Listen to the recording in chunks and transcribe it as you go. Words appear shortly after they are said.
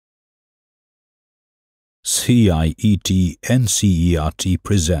CIET NCERT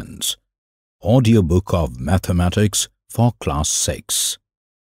presents Audiobook of Mathematics for Class 6.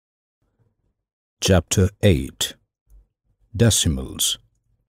 Chapter 8 Decimals.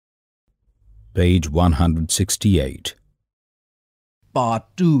 Page 168. Part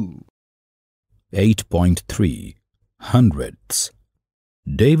 2. 8.3 Hundredths.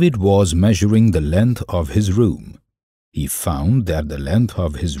 David was measuring the length of his room. He found that the length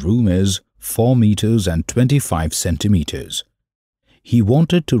of his room is 4 meters and 25 centimeters. He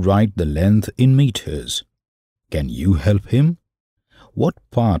wanted to write the length in meters. Can you help him? What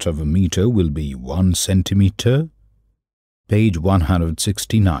part of a meter will be 1 centimeter? Page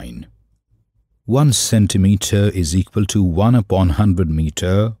 169. 1 centimeter is equal to 1 upon 100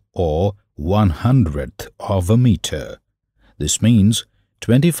 meter or 1/100th of a meter. This means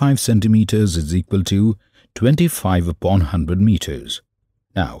 25 centimeters is equal to 25 upon 100 meters.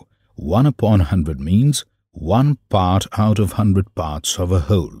 Now, 1 upon 100 means 1 part out of 100 parts of a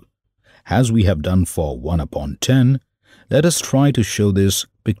whole. As we have done for 1 upon 10, let us try to show this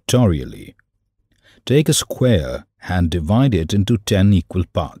pictorially. Take a square and divide it into 10 equal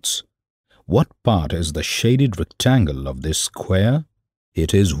parts. What part is the shaded rectangle of this square?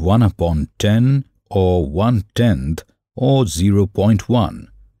 It is 1 upon 10 or 1/10 or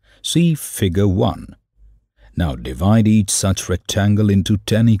 0.1. See Figure 1. Now divide each such rectangle into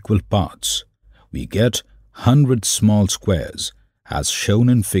 10 equal parts. We get 100 small squares as shown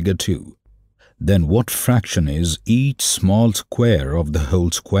in Figure 2. Then what fraction is each small square of the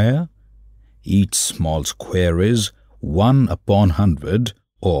whole square? Each small square is 1 upon 100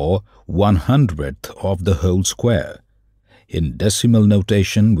 or 1/100th of the whole square. In decimal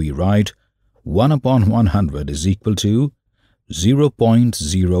notation we write 1 upon 100 is equal to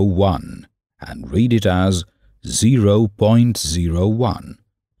 0.01 and read it as 0.01.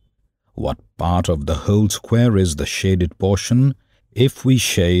 What part of the whole square is the shaded portion? If we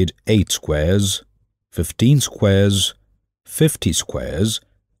shade 8 squares, 15 squares, 50 squares,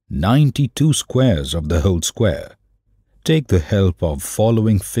 92 squares of the whole square. Take the help of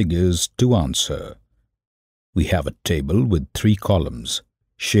following figures to answer. We have a table with 3 columns: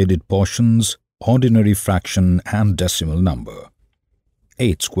 shaded portions, ordinary fraction and decimal number.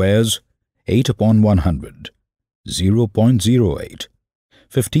 8 squares, 8 upon 100, 0.08.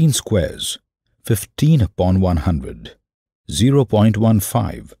 15 squares, 15 upon 100,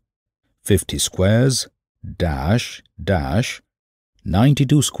 0.15. 50 squares, dash, dash.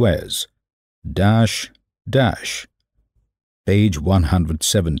 92 squares, dash, dash. Page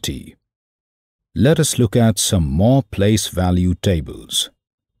 170. Let us look at some more place value tables.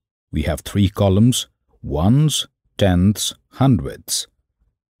 We have 3 columns: ones, tenths, hundredths.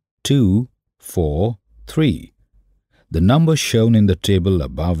 2, 4, 3. The number shown in the table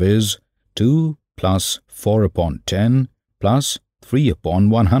above is 2 plus 4 upon 10 plus 3 upon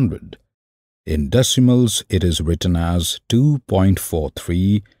 100. In decimals, it is written as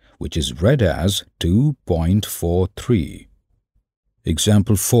 2.43, which is read as 2.43.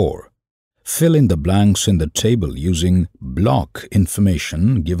 Example 4. Fill in the blanks in the table using block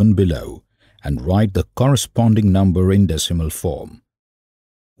information given below and write the corresponding number in decimal form.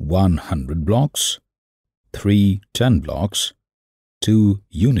 100 blocks, 3 10 blocks, 2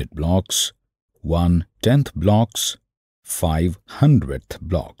 unit blocks, 1 tenth blocks, 5 100th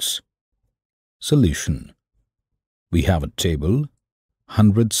blocks. Solution. We have a table: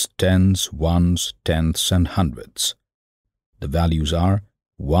 hundreds, tens, ones, tenths and hundredths. The values are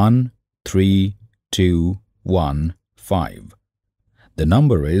 1, 3, 2, 1, 5. The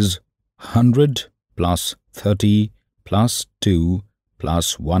number is 100 plus 30 plus 2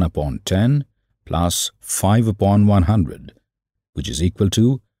 plus 1 upon 10 plus 5 upon 100, which is equal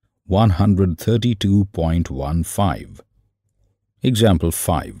to 132.15. Example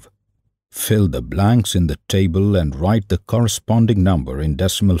 5. Fill the blanks in the table and write the corresponding number in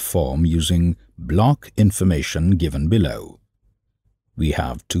decimal form using block information given below. We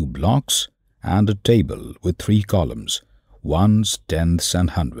have 2 blocks and a table with 3 columns: ones, tenths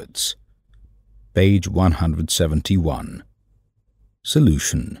and hundredths. Page 171.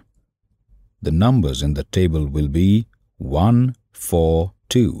 Solution. The numbers in the table will be 1, 4,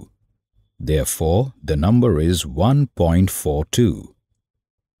 2. Therefore, the number is 1.42.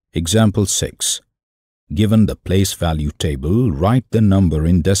 Example 6. Given the place value table, write the number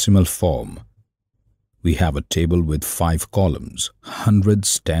in decimal form. We have a table with 5 columns: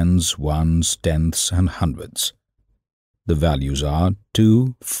 hundreds, tens, ones, tenths and hundredths. The values are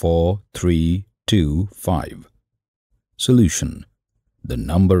 2, 4, 3, 2, 5. Solution. The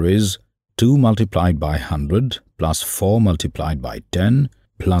number is 2 multiplied by 100 plus 4 multiplied by 10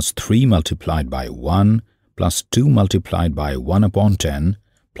 plus 3 multiplied by 1 plus 2 multiplied by 1 upon 10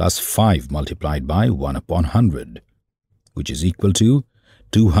 plus 5 multiplied by 1 upon 100, which is equal to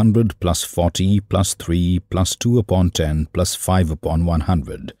 200 plus 40 plus 3 plus 2 upon 10 plus 5 upon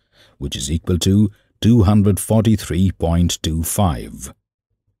 100, which is equal to 243.25.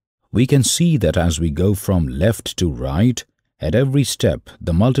 We can see that as we go from left to right, at every step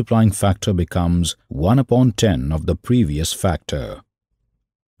the multiplying factor becomes 1 upon 10 of the previous factor.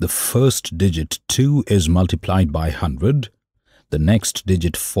 The first digit 2 is multiplied by 100, the next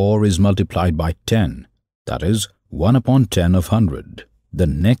digit 4 is multiplied by 10, that is 1 upon 10 of 100. The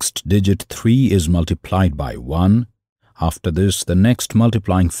next digit 3 is multiplied by 1. After this, the next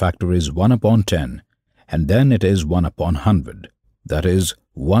multiplying factor is 1 upon 10, and then it is 1 upon 100, that is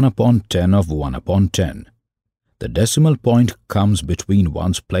 1 upon 10 of 1 upon 10. The decimal point comes between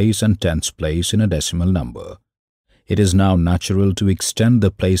ones place and tenths place in a decimal number. It is now natural to extend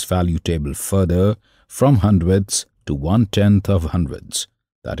the place value table further from hundredths to 1/10 of hundredths,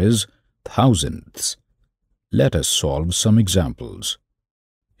 that is, thousandths. Let us solve some examples.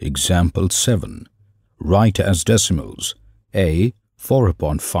 Example 7. Write as decimals A. 4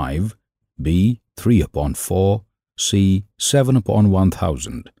 upon 5, B. 3 upon 4, C. 7 upon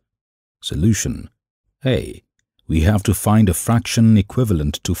 1000. Solution. A. We have to find a fraction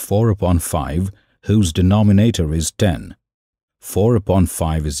equivalent to 4 upon 5 whose denominator is 10. 4 upon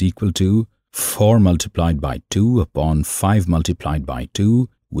 5 is equal to 4 multiplied by 2 upon 5 multiplied by 2,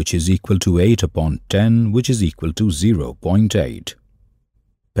 which is equal to 8 upon 10, which is equal to 0.8.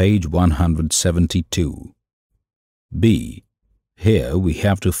 Page 172. B. Here we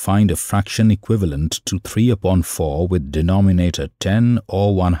have to find a fraction equivalent to 3 upon 4 with denominator 10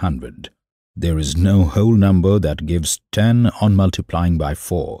 or 100. There is no whole number that gives 10 on multiplying by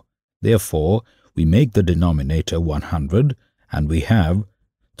 4. Therefore, we make the denominator 100 and we have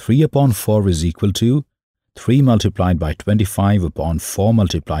 3 upon 4 is equal to 3 multiplied by 25 upon 4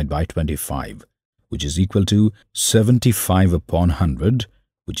 multiplied by 25, which is equal to 75 upon 100,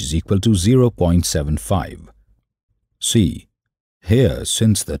 which is equal to 0.75. C. Here,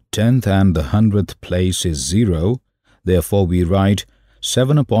 since the 10th and the 100th place is 0, therefore we write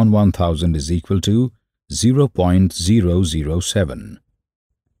 7 upon 1000 is equal to 0.007.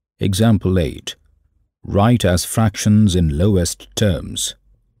 Example 8. Write as fractions in lowest terms.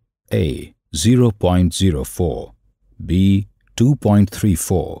 A. 0.04, B.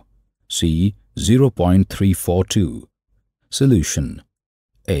 2.34, C. 0.342. Solution.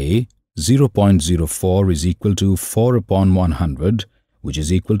 A. 0.04 is equal to 4 upon 100, which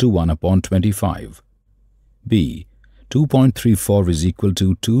is equal to 1 upon 25. B. 2.34 is equal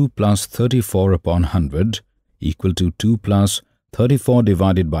to 2 plus 34 upon 100, equal to 2 plus 34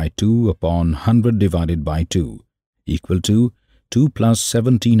 divided by 2 upon 100 divided by 2, equal to 2 plus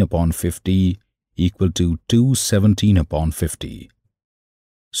 17 upon 50, equal to 217 upon 50.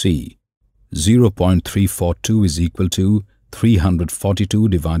 C. 0.342 is equal to 342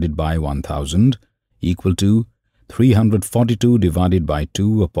 divided by 1000, equal to 342 divided by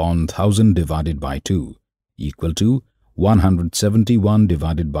 2 upon 1000 divided by 2, equal to 171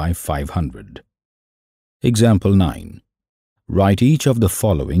 divided by 500. Example 9. Write each of the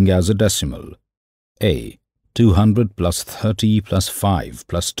following as a decimal. A. 200 plus 30 plus 5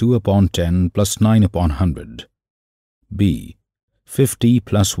 plus 2 upon 10 plus 9 upon 100. B. 50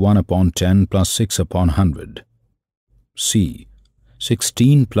 plus 1 upon 10 plus 6 upon 100. C.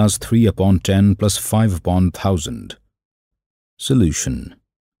 16 plus 3 upon 10 plus 5 upon 1000. Solution.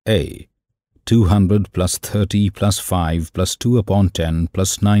 A. 200 plus 30 plus 5 plus 2 upon 10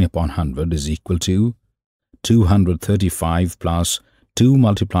 plus 9 upon 100 is equal to 235 plus 2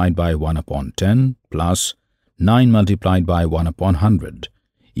 multiplied by 1 upon 10 plus 9 multiplied by 1 upon 100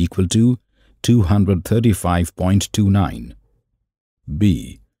 equal to 235.29.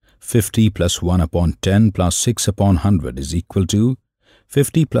 B. 50 plus 1 upon 10 plus 6 upon 100 is equal to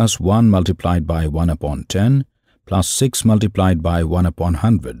 50 plus 1 multiplied by 1 upon 10 plus 6 multiplied by 1 upon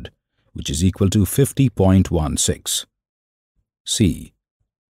 100, which is equal to 50.16. C.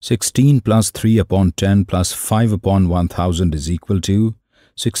 16 plus 3 upon 10 plus 5 upon 1000 is equal to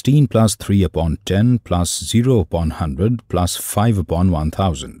 16 plus 3 upon 10 plus 0 upon 100 plus 5 upon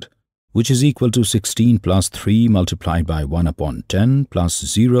 1000, which is equal to 16 plus 3 multiplied by 1 upon 10 plus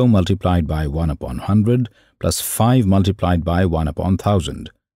 0 multiplied by 1 upon 100 plus 5 multiplied by 1 upon 1000,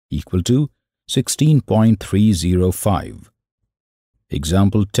 equal to 16.305.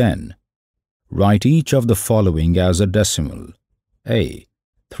 Example 10. Write each of the following as a decimal. A.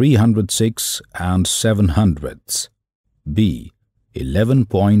 306 and 7 hundredths. B.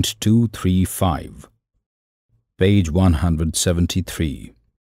 11.235. Page 173.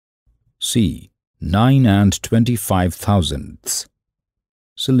 C. 9 and 25 thousandths.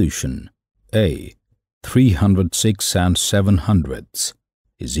 Solution. A. 306 and 7 hundredths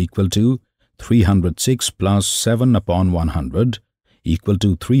is equal to 306 plus 7 upon 100 equal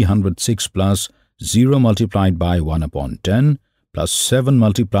to 306 plus 0 multiplied by 1 upon 10 plus 7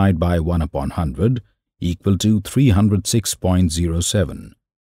 multiplied by 1 upon 100 equal to 306.07.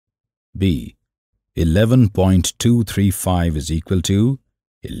 B. 11.235 is equal to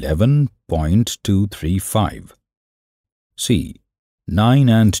 11.235. C. 9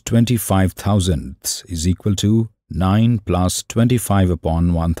 and 25 thousandths is equal to 9 plus 25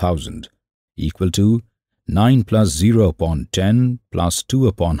 upon 1000 equal to 9 plus 0 upon 10 plus 2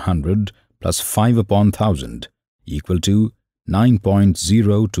 upon 100 plus 5 upon 1000 equal to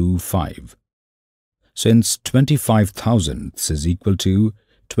 9.025. Since 25 thousandths is equal to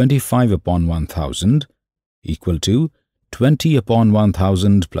 25 upon 1000 equal to 20 upon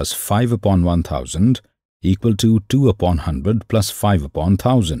 1000 plus 5 upon 1000 equal to 2 upon 100 plus 5 upon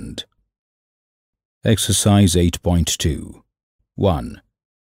 1000. Exercise 8.2. 1.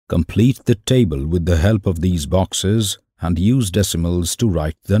 Complete the table with the help of these boxes and use decimals to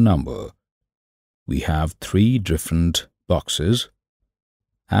write the number. We have 3 different boxes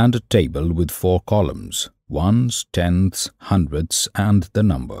and a table with 4 columns, ones, tenths, hundredths and the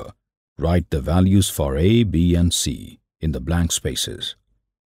number. Write the values for A, B and C in the blank spaces.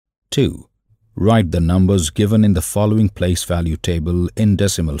 2. Write the numbers given in the following place value table in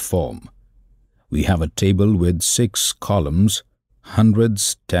decimal form. We have a table with 6 columns,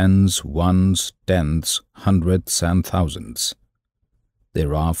 hundreds, tens, ones, tenths, hundredths and thousandths.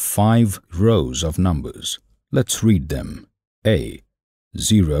 There are 5 rows of numbers. Let's read them. A.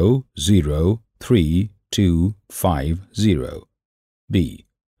 0, 0, 3, 2, 5, 0. B.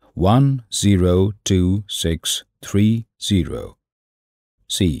 1, 0, 2, 6, 3, 0.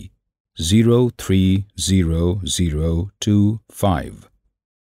 C. 0, 3, 0, 0, 2, 5.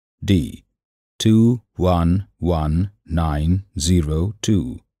 D. 2, 1, 1, 9, 0,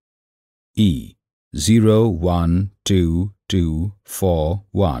 2. E. 0, 1, 2, 2, 4,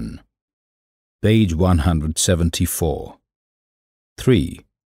 1. Page 174. 3.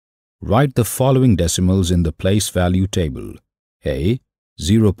 Write the following decimals in the place value table. A.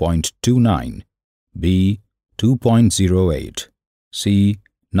 0.29. B. 2.08. C.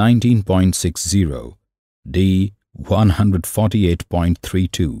 19.60. D.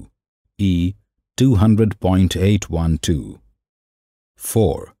 148.32. E. 200.812.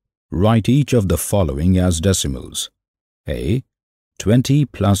 4. Write each of the following as decimals. A. 20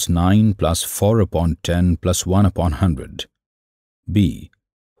 plus 9 plus 4 upon 10 plus 1 upon 100. B.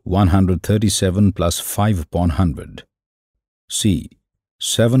 137 plus 5 upon 100. C.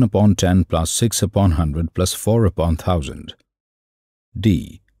 7 upon 10 plus 6 upon 100 plus 4 upon 1000.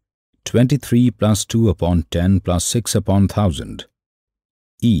 D. 23 plus 2 upon 10 plus 6 upon 1000.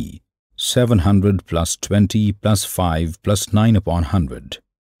 E. 700 plus 20 plus 5 plus 9 upon 100.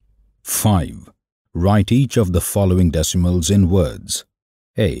 5. Write each of the following decimals in words.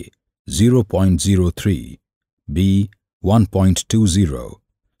 A. 0.03. B. 1.20.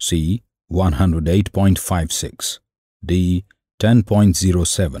 C. 108.56. D.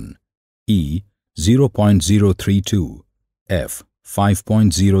 10.07. E. 0.032. F.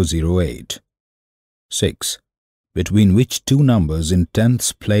 5.008. 6. Between which two numbers in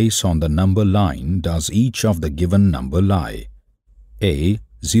tenths place on the number line does each of the given number lie? A.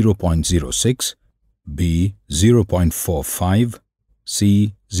 0.06. B. 0.45.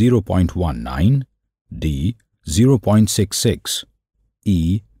 C. 0.19. D. 0.66.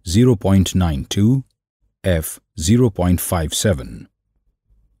 E. 0.92. F. 0.57.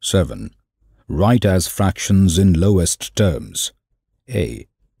 7. Write as fractions in lowest terms. A.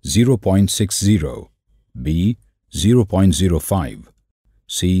 0.60. B. 0.05.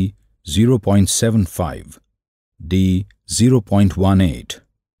 C. 0.75. D. 0.18.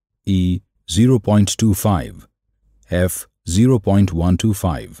 E. 0.25. F.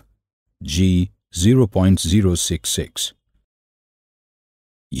 0.125. G. 0.066.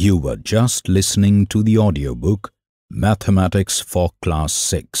 You were just listening to the audiobook Mathematics for Class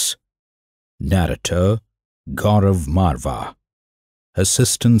 6. Narrator Gaurav Marva.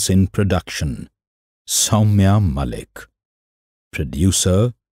 Assistance in production Soumya Malik.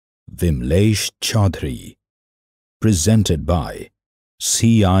 Producer Vimlesh Chaudhary. Presented by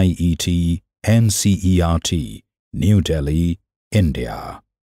CIET NCERT, New Delhi, India.